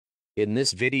In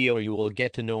this video you will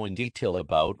get to know in detail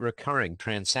about recurring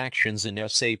transactions in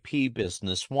SAP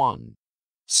Business One.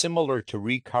 Similar to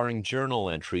recurring journal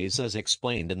entries as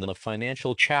explained in the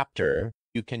financial chapter,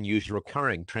 you can use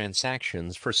recurring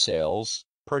transactions for sales,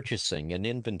 purchasing and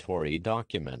inventory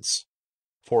documents.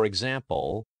 For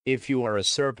example, if you are a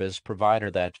service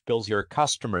provider that bills your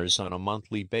customers on a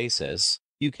monthly basis,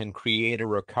 you can create a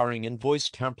recurring invoice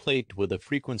template with a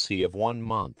frequency of 1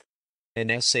 month.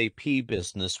 An SAP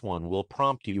Business One will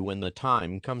prompt you when the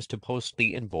time comes to post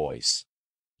the invoice.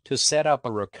 To set up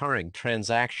a recurring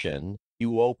transaction,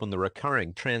 you open the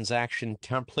Recurring Transaction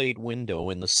Template window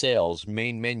in the Sales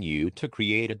main menu to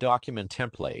create a document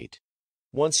template.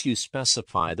 Once you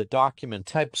specify the document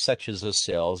type such as a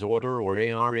sales order or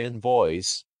AR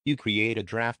invoice, you create a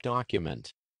draft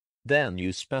document. Then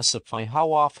you specify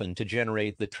how often to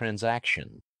generate the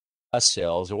transaction. A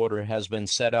sales order has been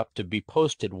set up to be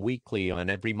posted weekly on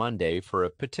every Monday for a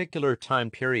particular time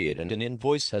period, and an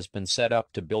invoice has been set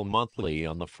up to bill monthly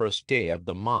on the first day of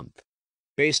the month.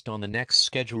 Based on the next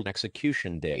scheduled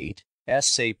execution date,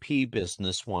 SAP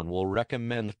Business One will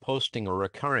recommend posting a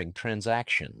recurring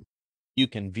transaction. You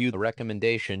can view the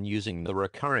recommendation using the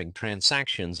Recurring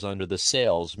Transactions under the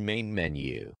Sales main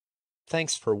menu.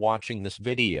 Thanks for watching this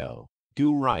video.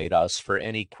 Do write us for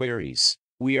any queries.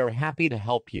 We are happy to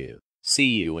help you. See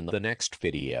you in the next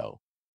video.